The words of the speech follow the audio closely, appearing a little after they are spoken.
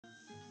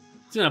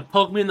He's gonna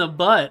poke me in the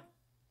butt.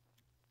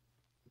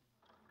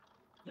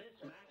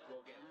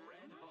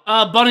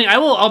 Bunny,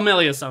 I'll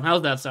mail you some.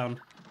 How's that sound?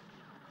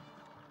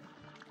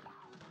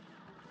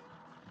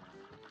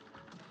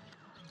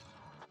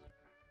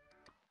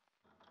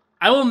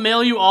 I will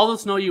mail you all the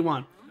snow you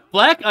want.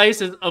 Black ice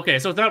is... Okay,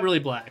 so it's not really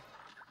black.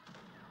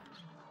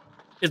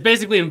 It's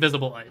basically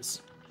invisible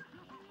ice.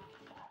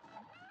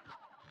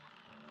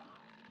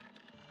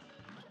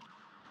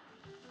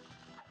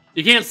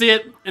 You can't see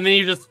it, and then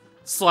you just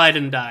slide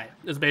and die.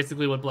 Is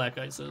basically what black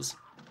ice is.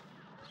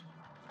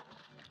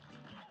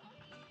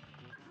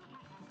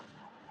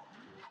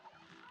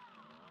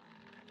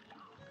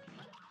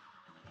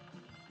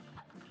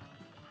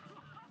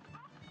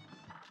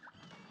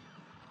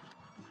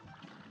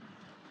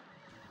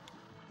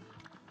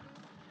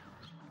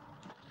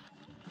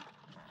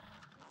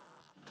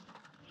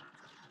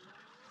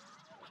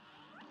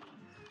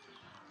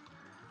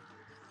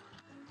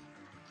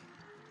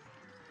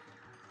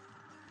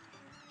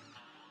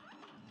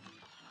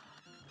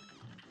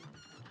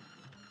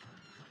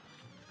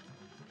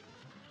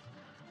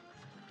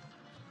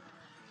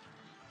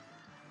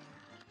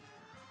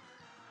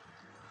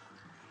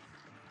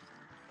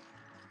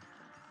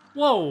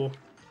 Whoa.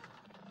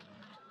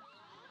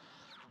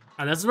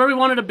 And this is where we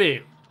wanted to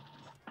be.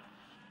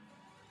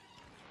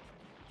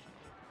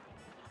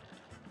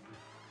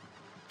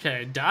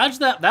 Okay, dodge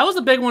that. That was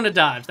a big one to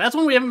dodge. That's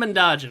one we haven't been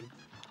dodging.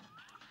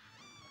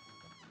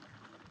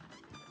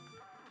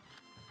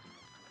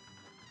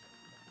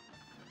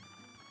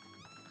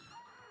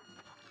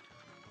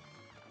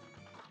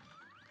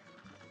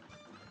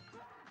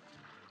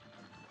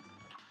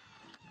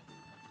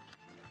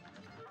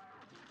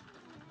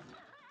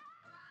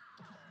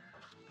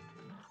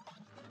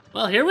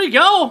 Well, here we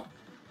go.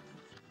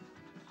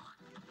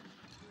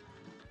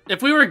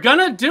 If we were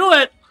gonna do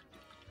it,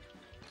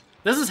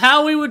 this is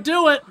how we would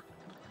do it.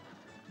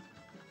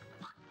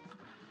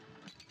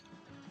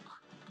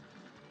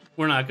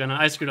 We're not gonna.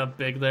 I screwed up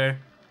big there.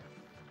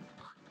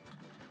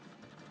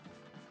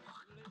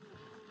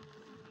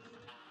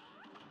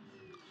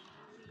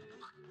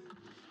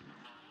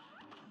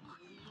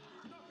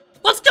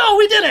 Let's go!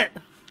 We did it!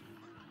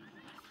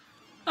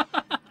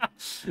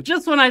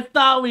 Just when I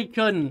thought we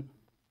couldn't.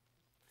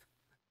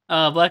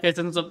 Black ice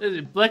isn't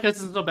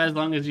so bad as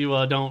long as you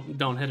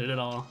don't hit it at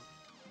all.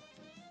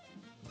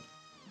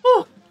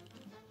 Whew.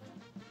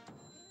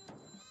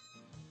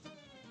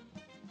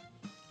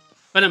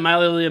 Find it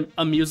mildly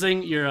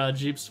amusing. Your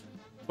Jeep's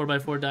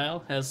 4x4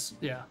 dial has,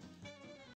 yeah.